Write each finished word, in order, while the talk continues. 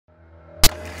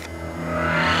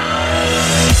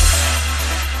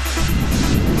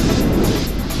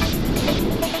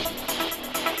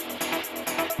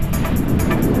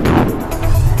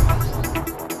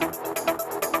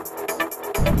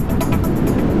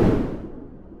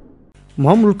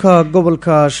maamulka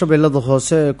gobolka Shabeellada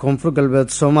Hoose ee Koonfur Galbeed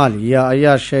Soomaaliya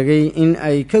ayaa sheegay in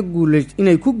ay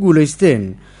ku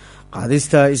guuleysteen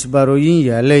qaadista isbaarooyin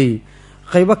yaalay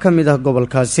qaybo ka mid ah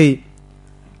gobolkaasi.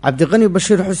 Cabdiqani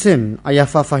Bashiir Xuseen ayaa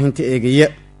faahfaahinta eegaya.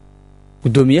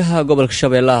 gudoomiyaha gobolka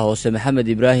Shabeellaha Hoose Maxamed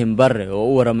Ibraahim Barre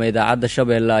oo u waramay idaacadda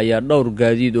Shabeelle ayaa dhowr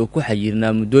gaadiid oo ku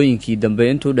xayirnaa muddooyinkii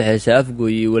dambe intuu dhaxeysay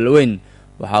Afgooy iyo Walweyn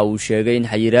waxa uu sheegay in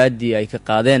xayiraadii ay ka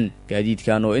qaadeen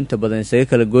gaadiidkan oo inta badan isaga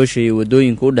kala gooshayay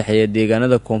wadooyinka u dhaxeeya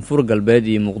deegaanada Koonfur Galbeed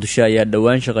iyo Muqdisho ayaa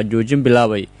dhawaan shaqo joojin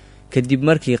bilaabay kadib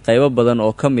markii qaybo badan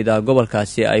oo ka mid ah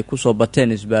gobolkaasi ay ku soo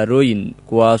bateen isbaarooyin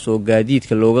kuwaas oo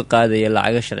gaadiidka looga qaadaya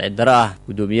lacag sharci darro ah.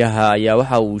 gudoomiyaha ayaa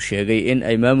waxa uu sheegay in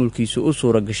ay maamulkiisu u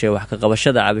suura gashay wax ka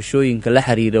qabashada cabashooyinka la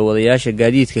xiriira wadayaasha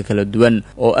gaadiidka kala duwan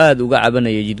oo aad uga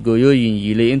cabanaya jidgooyooyin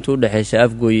yiilay intuu dhaxeysay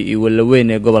Afgooy iyo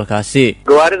Walweyn ee gobolkaasi.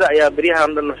 gawaarida ayaa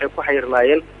bariyahan dhan waxay ku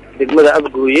xayirnaayeen degmada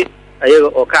Afgooy ayaga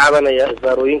oo ka cabanaya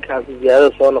isbaarooyinkaas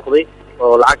ziyaadada soo noqday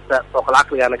oo lacagta soo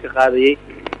qalacligaana ka qaadayay.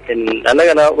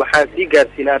 annagana waxaan sii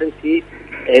gaarsiinay arrintii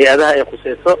hay-adaha ay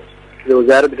khuseyso sida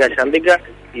wasaaradda gaashaandhigga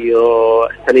iyo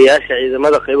taliyayaasha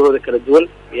ciidamada qaybahooda kala duwan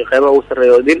iyo qaybaha ugu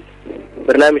sarreeya oo dil.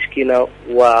 barnaamijkiina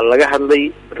waa laga hadlay,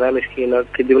 barnaamijkiina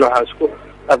kadibna waxaan isku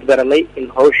afgaranay in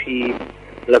hawshii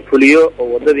la fuliyo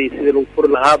oo wadadii sidii lagu furi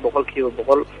lahaa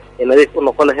 100% ay nadiif u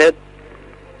noqon lahayd,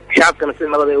 shacabkana si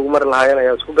nabad ay ugu mari lahaayeen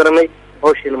ayaa isku garanay.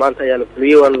 hawshiina maanta ayaa la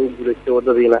fuliyey, waana lagu guuleystay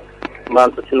wadadiina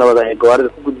maanta si nabad ay gawaarida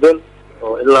ku gudbeen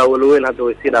oo ilaa Walweyn hadda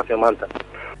way sii dhaafeen maanta.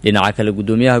 dhinaca kale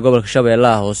gudoomiyaha gobolka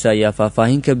Shabeellaha Hoose ayaa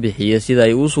faahfaahin ka bixiyay sida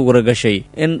ay u suura gashay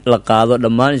in la qaado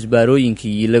dhammaan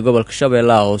isbaarooyinkii yiilay gobolka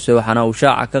Shabeellaha Hoose waxaana uu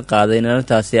shaaca ka qaaday in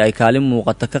arrintaasi ay kaalin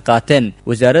muuqata ka qaateen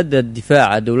wasaaradda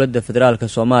difaaca dowladda federaalka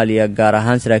Soomaaliya gaar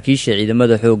ahaan saraakiisha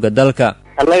ciidamada xoogga dalka.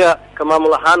 annaga ka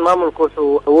maamul ahaan maamulku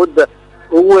wuxuu awoodda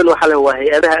ugu weyn waxa leh waa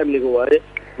hay-adaha amniga waaye.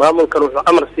 maamulkan wuxuu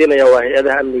amar siinayaa waa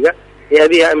hay-adaha amniga.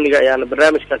 hay-adaha amniga ayaana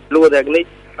barnaamijkaas la wadaagnay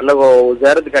annagoo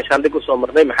wasaaradda gaashaandhig u soo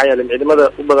marnay maxaa yeelay ciidamada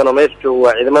u badan oo meesha jooga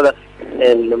waa ciidamada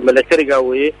militariga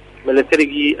weeye.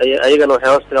 militarigii ayagana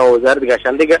waxay hoos tagaan wasaaradda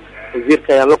gaashaandhigga. wasiirka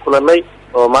ayaan la kulannay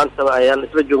oo maanta ayaan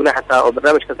isla joognay xataa oo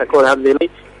barnaamijkaas ka wada hadlaynay.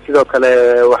 sidoo kale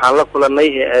waxaan la kulannay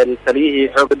taliyihii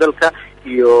xoogga dalka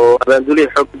iyo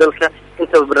abaandulihii xoogga dalka.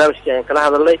 intaba barnaamijkii ayaan kala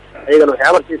hadalnay. ayagana waxay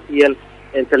amar siiyeen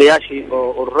taliyayaashii oo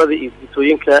ururada iyo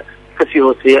guutooyinka kasii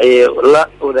hooseeyay ayay la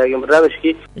wadaageen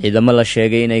barnaamijkii. ciidamo la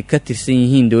sheegay inay ka tirsan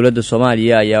yihiin dowladda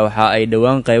Soomaaliya ayaa waxa ay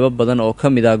dhawaan qaybo badan oo ka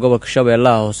mid ah gobolka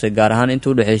Shabeellaha Hoose gaar ahaan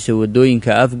intuu dhaxeysay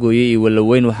wadooyinka Afgooy iyo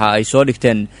Walweyn waxa ay soo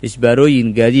dhigteen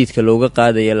isbaarooyin gaadiidka looga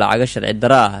qaadaya lacag sharci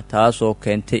darro ah taas oo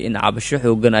keentay in cabasho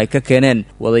xoogan ay ka keeneen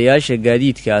wadayaasha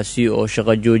gaadiidkaasi oo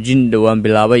shaqo joojin dhawaan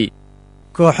bilaabay.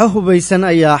 kooxo hubaysan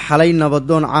ayaa xalay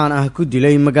Nabdoon caan ah ku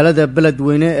dilay magaalada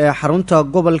Beledweyne ee xarunta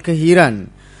gobolka Hiiraan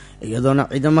iyadoona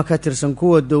ciidamo ka tirsan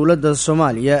kuwa dowladda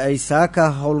Soomaaliya ay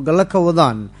saaka howlgallo ka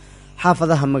wadaan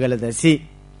xaafadaha magaaladaasi.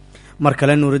 mar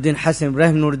kale Nuuridiin Xasan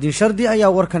Ibraahim Nuuridiin Shardi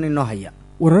ayaa warkan inoo haya.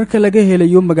 wararka laga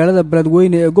helayo magaalada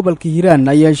Beledweyne ee gobolka Hiiraan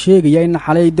ayaa sheegaya in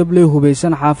xalay dable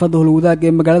hubaysan xaafadda Howlwadaag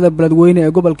ee magaalada Beledweyne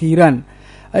ee gobolka Hiiraan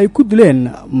ay ku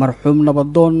dileen marxuum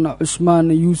Nabdoon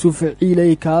Cusmaan Yuusuf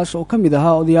Ciilay kaas oo ka mid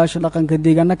ahaa odayaasha dhaqanka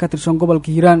deegaanka ka tirsan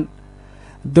gobolka Hiiraan.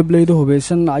 dableyda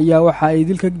hubaysan ayaa waxa ay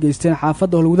dil ka geysteen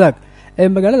xaafadda Howlwadaag ee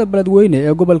magaalada Beledweyne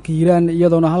ee gobolka Hiiraan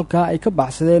iyadoona halkaa ay ka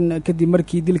baxsadeen kadib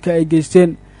markii dilka ay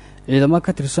geysteen. ciidamo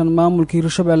ka tirsan maamulka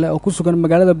Hirshabeelle oo ku sugan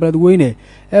magaalada Beledweyne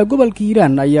ee gobolka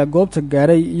Hiiraan ayaa goobta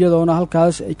gaaray iyadoona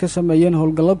halkaas ay ka sameeyeen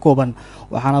howlgallo kooban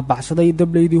waxaana baxsaday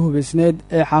dableydii hubaysneed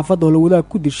ee xaafadda Howlwadaag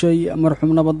ku dishay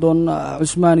marxuum Nabdoon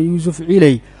Cusmaan Yuusuf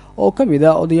Ciilay oo ka mid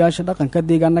ah odayaasha dhaqanka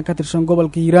deegaanka ka tirsan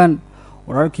gobolka Hiiraan.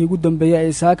 wararkii ugu dambeeyay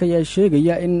ee saaka ayaa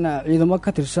sheegaya in ciidamo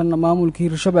ka tirsan maamulka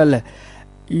Hirshabeelle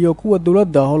iyo kuwa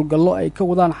dowladda howlgallo ay ka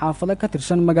wadaan xaafado ka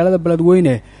tirsan magaalada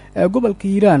Beledweyne ee gobolka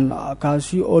Hiiraan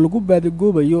kaasi oo lagu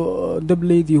baadigoobayo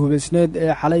dableydii hubaysneed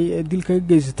ee xalay dilka ka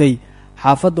geysatay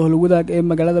xaafadda Howlwadaag ee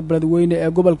magaalada Beledweyne ee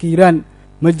gobolka Hiiraan.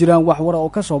 ma jiraan wax war oo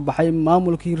ka soo baxay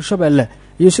maamulka Hirshabeelle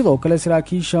iyo sidoo kale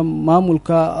saraakiisha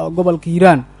maamulka gobolka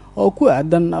Hiiraan oo ku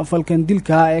aadan falkan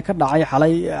dilka ee ka dhacay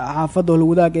xalay xaafadda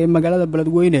Howlwadaag ee magaalada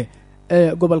Beledweyne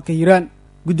ee gobolka Hiiraan.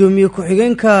 gudoomiye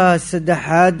ku-xigeenka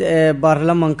saddexaad ee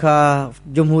baarlamaanka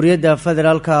Jamhuuriyadda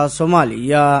Federaalka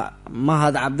Soomaaliya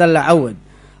Mahad Cabdalle Cawad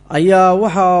ayaa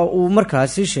waxa uu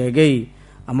markaasi sheegay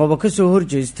amaba ka soo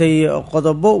horjeestay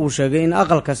qodobo uu sheegay in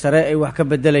aqalka sare ay wax ka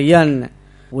bedelayaan.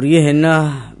 wariyaheena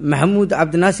Maxamuud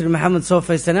Cabdinaasir Maxamed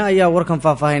Soofaysane ayaa warkan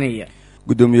faahfaahinaya.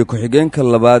 gudoomiye ku-xigeenka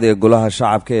labaad ee golaha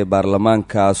shacabka ee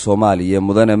baarlamaanka Soomaaliya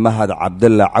mudane Mahad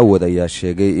Cabdalle Cawad ayaa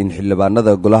sheegay in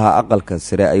xildhibaanada golaha aqalka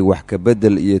sare ay wax ka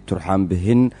bedel iyo turxaan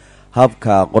bixin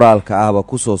habka qoraalka ahba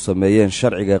ku soo sameeyeen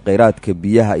sharciga kheyraadka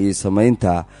biyaha iyo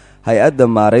sameynta hay-adda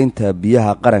maaraynta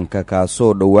biyaha qaranka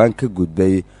kaasoo dhowaan ka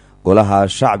gudbay golaha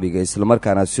shacbiga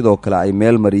islamarkaana sidoo kale ay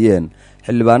meel mariyeen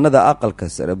xildhibaanada aqalka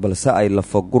sare balse ay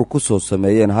lafagur ku soo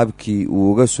sameeyeen habkii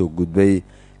uu uga soo gudbay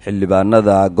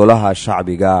xildhibaanada golaha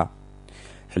shacbiga.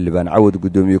 xildhibaan cawad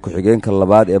guddoomiye ku-xigeenka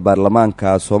labaad ee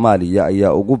baarlamaanka soomaaliya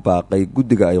ayaa ugu baaqay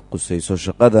guddiga ay qusayso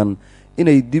shaqadan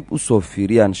inay dib u soo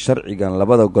fiiriyaan sharcigan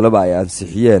labada goleba ay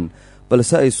ansixiyeen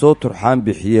balse ay soo turxaan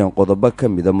bixiyeen qodobo ka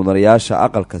mida mudanayaasha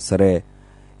aqalka sare.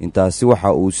 intaasi waxa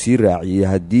uu sii raaciyey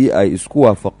haddii ay isku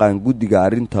waafaqaan guddiga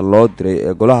arrinta loo diray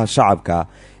ee golaha shacabka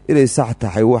inay sax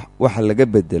tahay waxa laga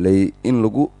bedelay in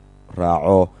lagu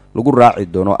raaci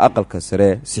doono aqalka sare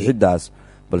sixiddaas,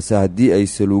 balse haddii ay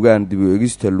saluugaan dib u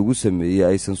egista lagu sameeyey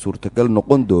aysan suurtagal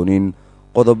noqon doonin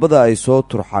qodobada ay soo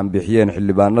turxaan bixiyeen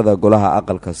xildhibaanada golaha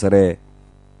aqalka sare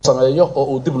sameeyo oo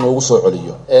uu dib noogu soo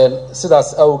celiyo. sidaas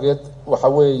awgeed waxa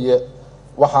weeye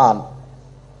waxaan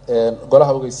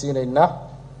golaha ogeysiinaynaa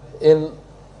in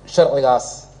sharcigaas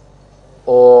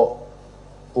oo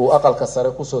uu aqalka sare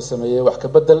kusoo sameeyey wax ka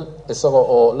bedel isagoo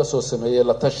oo la soo sameeyey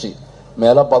la tashi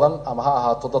meelo badan ama ha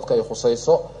ahaato dadka ay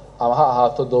khusayso ama ha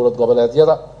ahaato dowlad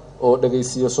goboleedyada oo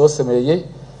dhagaysiyo soo sameeyey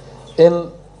in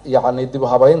yacni dib u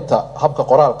habaynta habka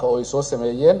qoraalka oo ay soo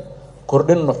sameeyeen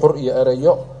kordhin nuxur iyo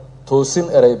erayo toosin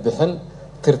erey bixin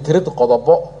tirtirid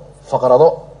qodobo faqrado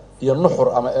iyo nuxur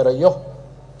ama erayo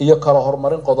iyo kala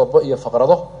horumarin qodobo iyo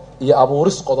faqrado iyo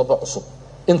abuuris qodobo cusub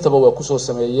intaba waa kusoo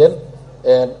sameeyeen.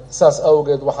 saas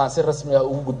awgeed waxaan si rasmi ah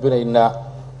ugu gudbinaynaa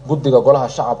guddiga golaha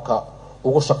shacabka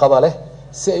ugu shaqada leh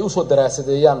si ay usoo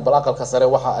daraasadeeyaan bal aqalka sare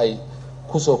waxa ay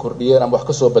kusoo kordhiyeen ama wax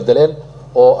ka soo bedeleen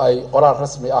oo ay qoraal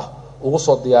rasmi ah ugu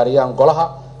soo diyaariyaan golaha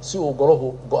si uu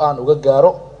golahu go-aan uga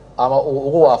gaaro ama uu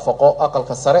ugu waafaqo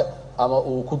aqalka sare ama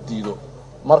uu ku diido.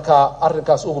 marka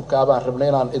arrinkaas ugubkaa baan rabnay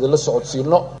inaan idinla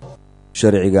socodsiino.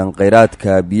 sharcigan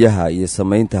kheyraadka biyaha iyo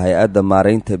samaynta hay-adda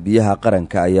maaraynta biyaha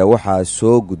qaranka ayaa waxaa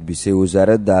soo gudbisay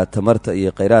wasaaradda tamarta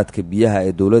iyo kheyraadka biyaha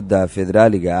ee dowladda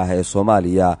federaaliga ah ee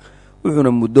soomaaliya,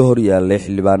 wuxuuna muddo hor yaallay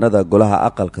xildhibaanada golaha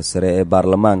aqalka sare ee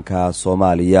baarlamaanka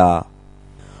soomaaliya.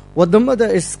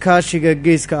 wadamada iskaashiga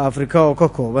geeska afrika oo ka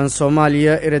kooban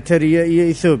soomaaliya, eritrea iyo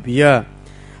ethoobiya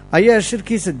ayaa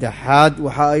shirkii saddexaad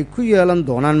waxa ay ku yeelan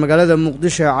doonaan magaalada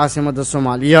muqdisho ee caasimada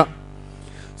soomaaliya,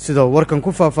 sidoo warkan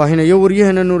ku faahfaahinayo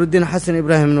waryaheena nuurudiin xasan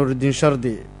ibraahim nuurudiin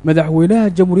shardi. madaxweynaha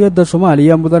jamhuuriyadda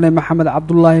soomaaliya mudane maxamed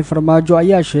cabdulaahi farmaajo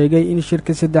ayaa sheegay in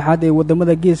shirka saddexaad ee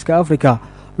wadamada geeska afrika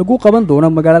lagu qaban doono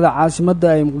magaalada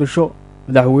caasimada ee muqdisho.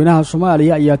 madaxweynaha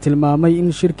soomaaliya ayaa tilmaamay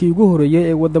in shirkii ugu horeeyey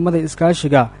ee wadamada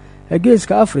iskaashiga ee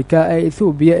geeska afrika ee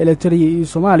ethoobiya, eritrea iyo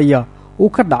soomaaliya uu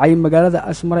ka dhacay magaalada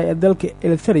asmara ee dalka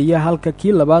eritrea, halka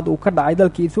kii labaad uu ka dhacay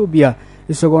dalka ethoobiya,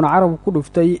 isagoona carabku ku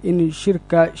dhuftay in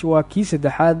shirka waa kii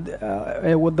saddexaad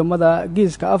ee wadamada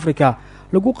geeska afrika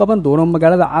lagu qaban doono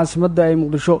magaalada caasimada ee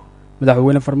muqdisho.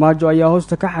 madaxweyne farmaajo ayaa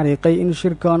hoosta ka xariiqay in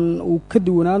shirkan uu ka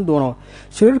duwanaan doono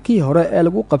shirarkii hore ee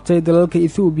lagu qabtay dalalka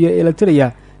ethoobiya ee eritrea,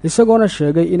 isagoona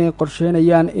sheegay inay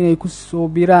qorsheynayaan inay ku soo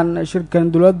biiraan shirkan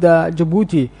dowladda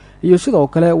jabuuti iyo sidoo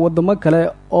kale wadamo kale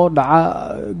oo dhaca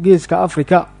geeska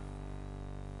afrika.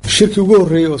 shirkii ugu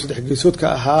horreeyey oo saddex geesoodka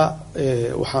ahaa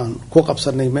waxaan ku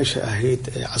qabsanay meesha ahayd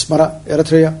casmara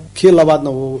eritrea, kii labaadna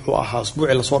wuxuu ahaa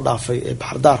usbuucii lasoo dhaafay ee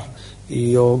baxardaar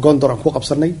iyo gondor aan ku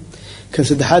qabsanay, kan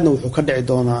saddexaadna wuxuu ka dhici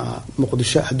doonaa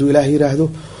muqdisho hadduu ilaah yiraahdo.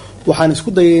 waxaan isku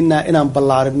dayaynaa inaan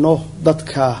ballaarino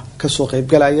dadka kasoo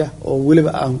qaybgalaya oo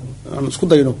weliba aan isku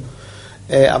dayno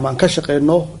ama aan ka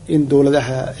shaqeyno in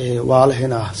dowladaha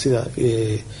waalaheen ah sida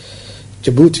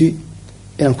jabuuti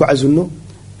inaan ku casilno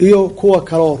iyo kuwa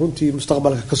kale oo runtii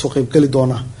mustaqbalka kasoo qaybgali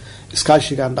doona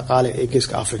iskaashigan dhaqaale ee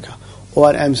geeska africa oo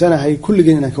aan aaminsanahay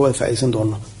kulligeen inaan ka wada faa'iideysan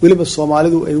doono, weliba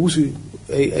soomaalidu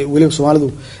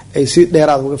ay si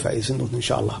dheeraad uga faa'iideysan doonto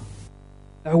insha allah.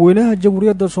 madaxweynaha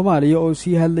jamhuuriyadda soomaaliya oo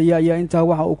sii hadlaya ayaa intaa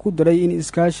waxa uu ku daray in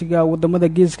iskaashiga wadamada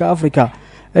geeska afrika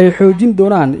ay xoojin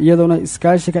doonaan, iyadoona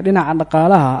iskaashiga dhinaca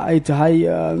dhaqaalaha ay tahay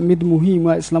mid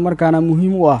muhiima islamarkaana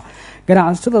muhiim u ah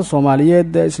ganacsatada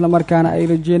soomaaliyeed, islamarkaana ay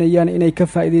rajeynayaan inay ka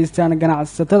faa'iidaystaan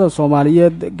ganacsatada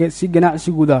soomaaliyeed si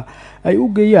ganacsigooda ay u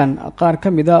geeyaan qaar ka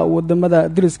mida wadamada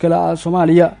deriska la ah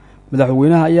soomaaliya.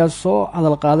 madaxweynaha ayaa soo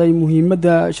hadal qaaday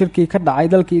muhiimadda shirkii ka dhacay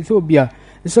dalka ethoobiya,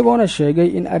 isagoona sheegay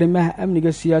in arrimaha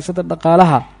amniga, siyaasadda,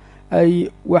 dhaqaalaha ay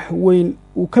wax weyn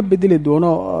uu ka bedeli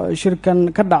doono shirkan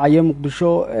ka dhacaya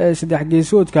muqdisho ee saddex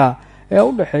geesoodka ee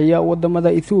u dhexeeya wadamada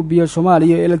ethoobiya,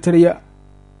 soomaaliya iyo eritrea.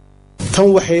 tan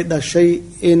waxay dhashay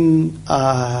in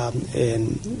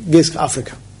geeska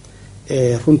africa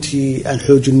runtii aan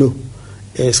xoojino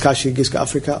iskaashiga geeska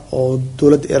africa oo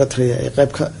dowladda eritrea ay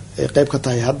qayb ka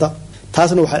tahay hadda.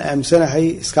 taasna waxaan aaminsanahay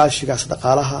iskaashigaas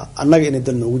dhaqaalaha annaga inay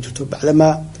dal noogu jirto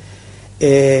bacdamaa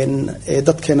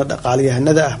dadkeena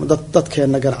dhaqaaliyahanada ah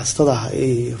dadkeena ganacsatada ah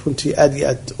ay runtii aad iyo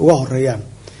aad uga horeeyaan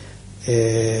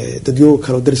dadyooga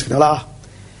kale oo dariska nala ah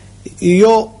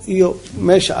iyo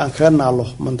meesha aan kaga naalo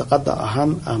mandaqada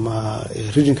ahaan ama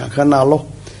regionka aan kaga naalo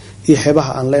iyo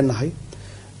xeebaha aan leenahay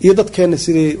iyo dadkeena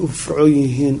siday u fircoon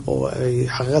yihiin oo ay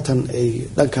xaqiiqatan ay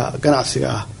dhanka ganacsiga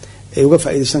ah ay uga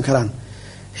faa'iideysan karaan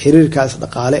xiriirkaas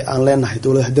dhaqaale aan leenahay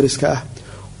dowladaha dariska ah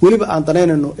weliba aan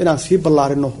danaynayno inaan sii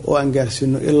ballaarino oo aan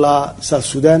gaarsiino ilaa South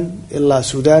Sudan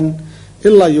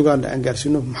ilaa Uganda aan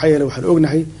gaarsiino maxaa yeelay waxaan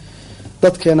ognahay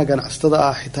dadkeena ganacsatada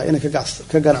ah xitaa inay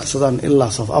ka ganacsadaan ilaa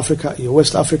South Africa iyo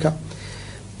West Africa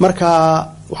marka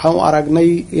waxaan u aragnay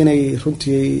inay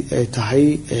runtii ay tahay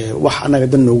wax anaga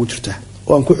dan noogu jirta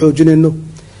oo aan ku xoojinayno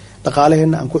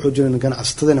dhaqaalaheena aan ku xoojinayno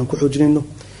ganacsatada aan ku xoojinayno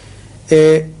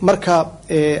marka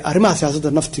arrimaha siyaasadda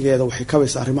naftigeeda waxay ka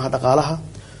baysaa arrimaha dhaqaalaha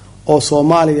oo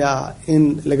Soomaaliya in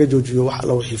laga joojiyo wax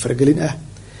la wixii faragelin ah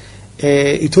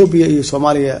Ethiopia iyo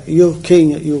Soomaaliya iyo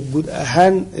Kenya iyo guud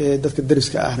ahaan dadka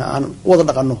dariska ahna aan wada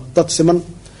dhaqano dad siman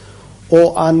oo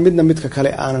aan midka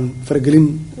kale aanan faragelin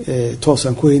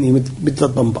toosan ku hayn mid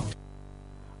dad banba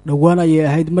dhawaan ayay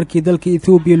ahayd markii dalka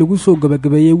Ethiopia lagu soo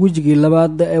gabagabeeyay wajigii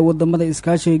labaad ee wadamada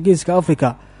iskaashiga geeska Afrika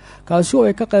kaasi oo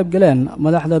ay ka qayb galeen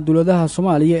madaxda dawladaha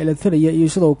Soomaaliya Eritrea iyo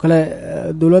sidoo kale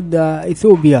dawladda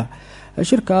Ethiopia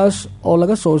shirkaas oo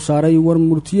laga soo saaray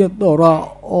warmurtiyad dhowr ah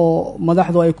oo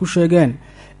madaxdu ay ku sheegeen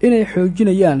inay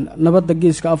xoojinayaan nabadda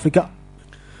geeska Afrika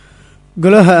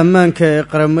golaha ammaanka ee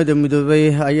qaramada midoobay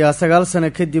ayaa 9 sano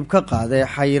kadib ka qaaday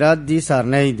xayiraadii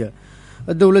saarneyd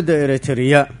dawladda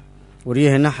Eritrea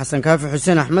wariyahana Xasan Kaafi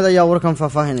Xuseen Axmed ayaa warkan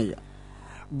faahfaahinaya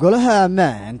golaha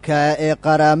ammaanka ee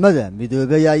qaramada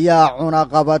midoobay ayaa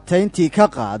cunaqabatayntii ka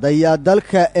qaaday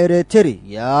dalka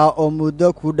Eritrea oo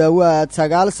muddo ku dhawaad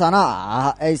 9 sano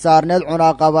ah ay saarneed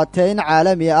cunaqabatayn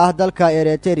caalami ah dalka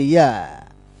Eritrea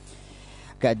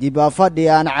kadib fadhi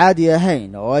aan caadi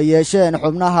ahayn oo ay yeesheen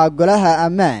xubnaha golaha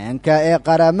ammaanka ee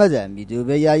qaramada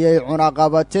midoobay ayay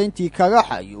cunaqabatayntii kaga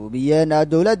xayuubiyeen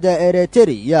dawladda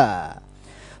Eritrea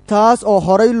taas oo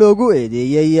horay loogu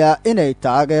eedeeyay inay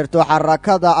taageerto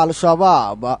xarakada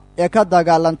al-shabaab ee ka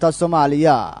dagaalanta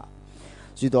Soomaaliya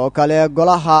sidoo kale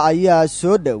golaha ayaa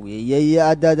soo dhaweeyay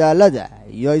dadaalada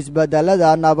iyo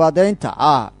isbedelada nabadeynta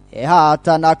ah ee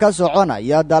haatan ka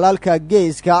soconaya dalalka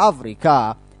geeska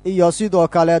Afrika iyo sidoo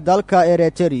kale dalka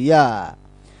Eritrea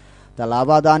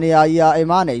talaabadani ayaa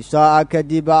imaanaysa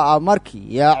kadib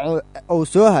markii uu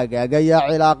soo hagaagay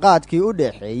cilaaqaadkii u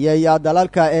dhaxeeyay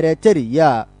dalalka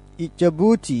Eritrea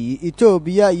Djibouti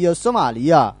Ethiopia iyo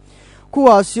Soomaaliya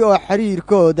kuwaasi oo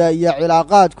xiriirkooda iyo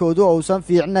cilaaqaadkoodu uusan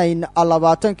fiicnayn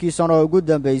 20 sano ugu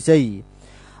dambeysay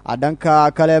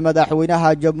dhanka kale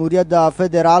madaxweynaha jamhuuriyadda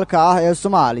federaalka ah ee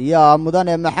Soomaaliya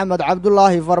mudane Maxamed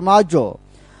Cabdullaahi Farmaajo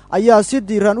ayaa si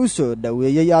diiran u soo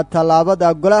dhaweeyay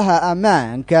talaabada golaha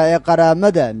ammaanka ee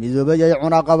qaramada midoobay ay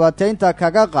cunaqabataynta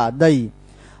kaga qaaday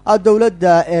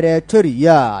dawladda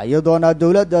Eritrea iyadoona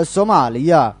dawladda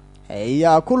Soomaaliya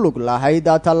ayaa ku lug lahayd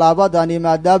talaabadani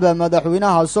maadaama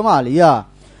madaxweynaha Soomaaliya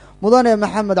mudane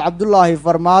Maxamed Cabdullaahi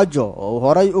Farmaajo oo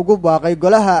horay ugu baaqay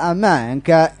golaha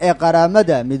ammaanka ee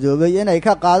qaramada midoobay inay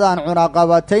ka qaadaan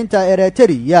cunaqabataynta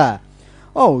Eritrea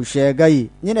oo sheegay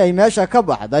inay meesha ka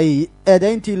baxday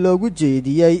eedayntii loogu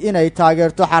jeediyay inay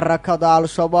taageerto xarakada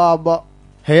al-shabaab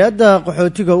hay-adda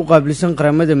qaxootiga u qaabilsan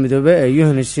qaramada midoobay ee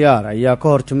UNHCR ayaa ka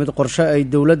hortimid qorshe ay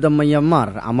dawladda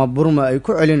Myanmar ama Burma ay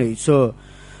ku celinayso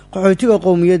qaxootiga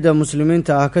qowmiyadda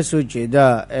muslimiinta ah ka soo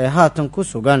jeeda ee haatan ku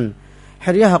sugan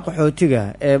xeryaha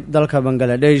qaxootiga ee dalka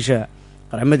Bangladesh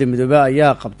qaramada midoobay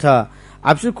ayaa qabta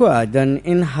cabsi ku aadan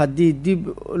in haddii dib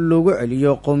loogu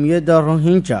celiyo qowmiyadda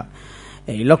Rohingya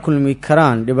ay la kulmi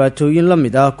karaan dhibaatooyin la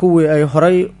mid ah kuwii ay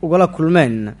horay ugala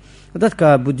kulmeen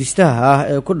dadka budistaha ah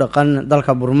ee ku dhaqan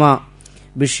dalka Burma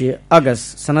bishii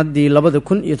August sanadii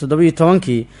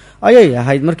 2017 ayay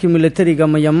ahayd markii militariga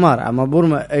Myanmar ama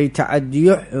Burma ay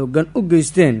tacadiyo xoogan u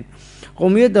geysteen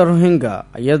qowmiyadda Rohingya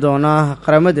iyadoona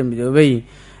qaramada midoobay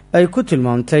ay ku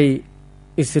tilmaamtay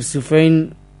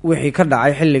isirsifayn wixii ka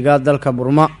dhacay xilliga dalka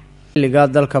Burma